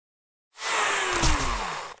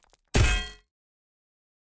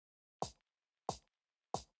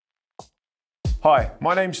Hi,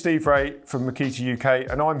 my name's Steve Ray from Makita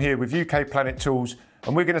UK and I'm here with UK Planet Tools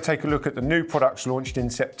and we're going to take a look at the new products launched in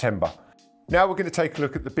September. Now we're going to take a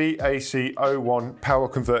look at the BAC01 power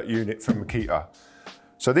convert unit from Makita.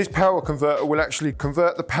 So this power converter will actually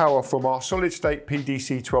convert the power from our solid state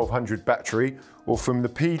PDC1200 battery or from the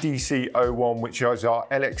PDC01, which is our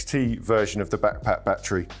LXT version of the backpack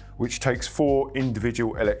battery, which takes 4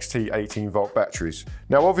 individual LXT 18-volt batteries.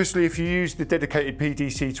 Now obviously if you use the dedicated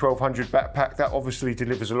PDC1200 backpack, that obviously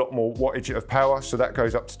delivers a lot more wattage of power, so that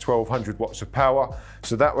goes up to 1200 watts of power.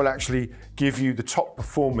 So that will actually give you the top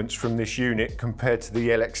performance from this unit compared to the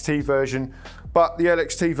LXT version. But the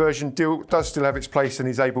LXT version does still have its place and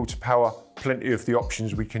is able to power plenty of the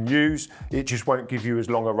options we can use. It just won't give you as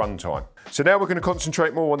long a runtime. So now we're going to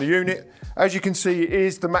concentrate more on the unit. As you can see, it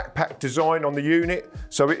is the Makpac design on the unit,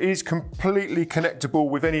 so it is completely connectable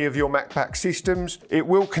with any of your Makpac systems. It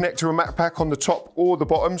will connect to a Makpac on the top or the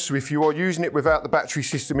bottom, so if you are using it without the battery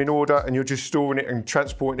system in order and you're just storing it and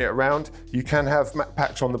transporting it around, you can have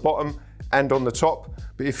Makpacs on the bottom and on the top.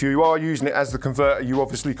 But if you are using it as the converter, you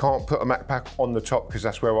obviously can't put a Makpac on the top because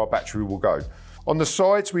that's where our battery will go. On the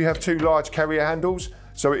sides, we have 2 large carrier handles,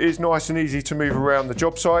 so it is nice and easy to move around the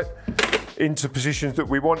job site into positions that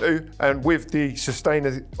we want to. And with the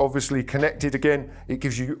sustainer obviously connected again, it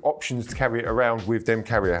gives you options to carry it around with them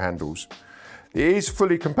carrier handles. It is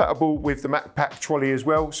fully compatible with the Makpac trolley as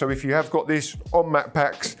well, so if you have got this on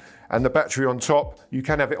Makpacs and the battery on top, you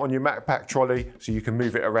can have it on your Makpac trolley so you can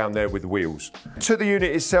move it around there with the wheels. To the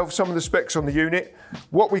unit itself, some of the specs on the unit,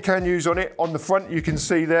 what we can use on it, on the front you can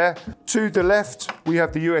see there. To the left, we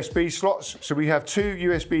have the USB slots. So we have 2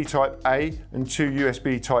 USB type A and 2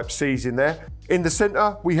 USB type Cs in there. In the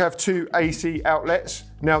center, we have 2 AC outlets.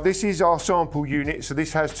 Now this is our sample unit, so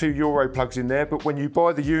this has 2 Euro plugs in there, but when you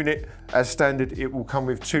buy the unit as standard, it will come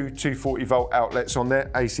with 2 240 volt outlets on there,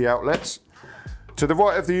 AC outlets. To the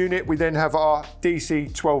right of the unit, we then have our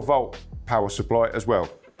DC 12 volt power supply as well.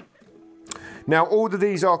 Now, all of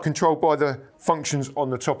these are controlled by the functions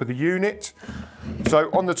on the top of the unit.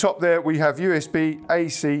 So on the top there, we have USB,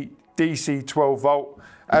 AC, DC 12 volt,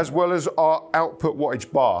 as well as our output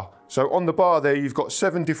wattage bar. So on the bar there, you've got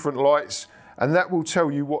 7 different lights, and that will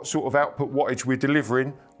tell you what sort of output wattage we're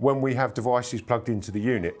delivering when we have devices plugged into the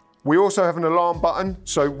unit. We also have an alarm button,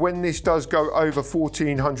 so when this does go over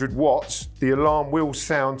 1400 watts, the alarm will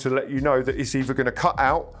sound to let you know that it's either going to cut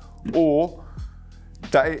out or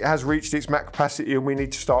that it has reached its max capacity and we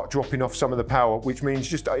need to start dropping off some of the power, which means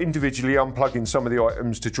just individually unplugging some of the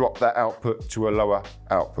items to drop that output to a lower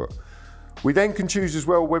output. We then can choose as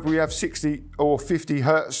well whether we have 60 or 50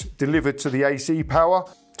 hertz delivered to the AC power.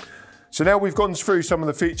 So now we've gone through some of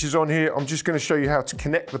the features on here, I'm just going to show you how to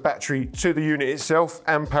connect the battery to the unit itself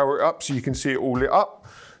and power it up so you can see it all lit up.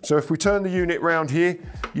 So if we turn the unit round here,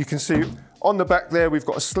 you can see on the back there we've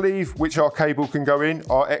got a sleeve which our cable can go in,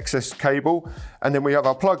 our excess cable, and then we have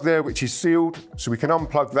our plug there which is sealed, so we can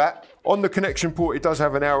unplug that. On the connection port it does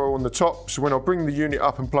have an arrow on the top, so when I bring the unit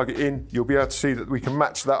up and plug it in, you'll be able to see that we can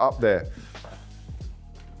match that up there.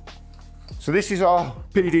 So this is our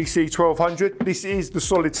PDC1200. This is the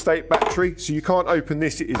solid state battery, so you can't open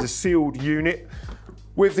this, it is a sealed unit.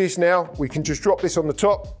 With this now, we can just drop this on the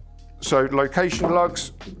top. So location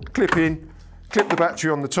lugs, clip in, clip the battery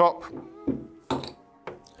on the top,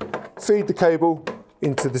 feed the cable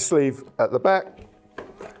into the sleeve at the back.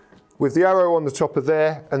 With the arrow on the top of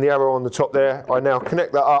there and the arrow on the top there, I now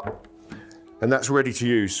connect that up and that's ready to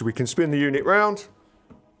use. So we can spin the unit round,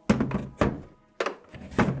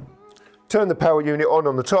 turn the power unit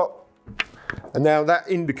on the top, and now that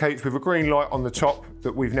indicates with a green light on the top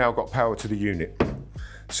that we've now got power to the unit.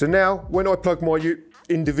 So now when I plug my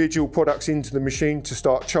individual products into the machine to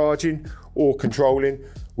start charging or controlling,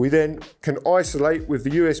 we then can isolate with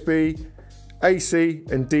the USB, AC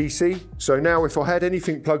and DC. So now if I had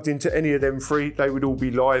anything plugged into any of them 3, they would all be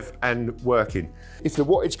live and working. If the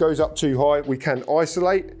wattage goes up too high, we can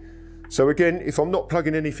isolate. So again, if I'm not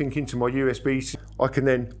plugging anything into my USB, I can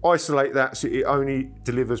then isolate that so it only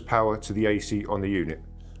delivers power to the AC on the unit.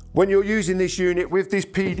 When you're using this unit with this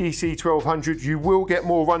PDC1200, you will get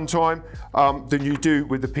more runtime than you do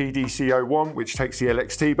with the PDC01, which takes the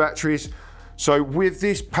LXT batteries. So with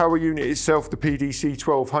this power unit itself, the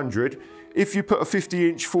PDC1200, if you put a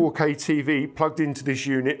 50-inch 4K TV plugged into this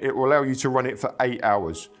unit, it will allow you to run it for 8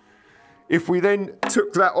 hours. If we then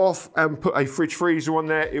took that off and put a fridge freezer on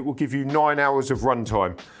there, it will give you 9 hours of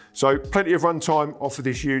runtime. So plenty of runtime off of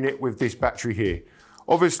this unit with this battery here.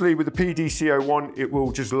 Obviously with the PDC01, it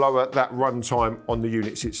will just lower that runtime on the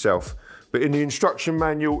units itself. But in the instruction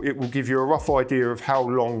manual, it will give you a rough idea of how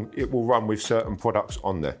long it will run with certain products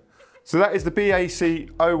on there. So that is the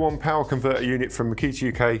BAC01 power converter unit from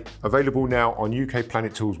Makita UK, available now on UK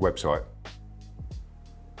Planet Tools website.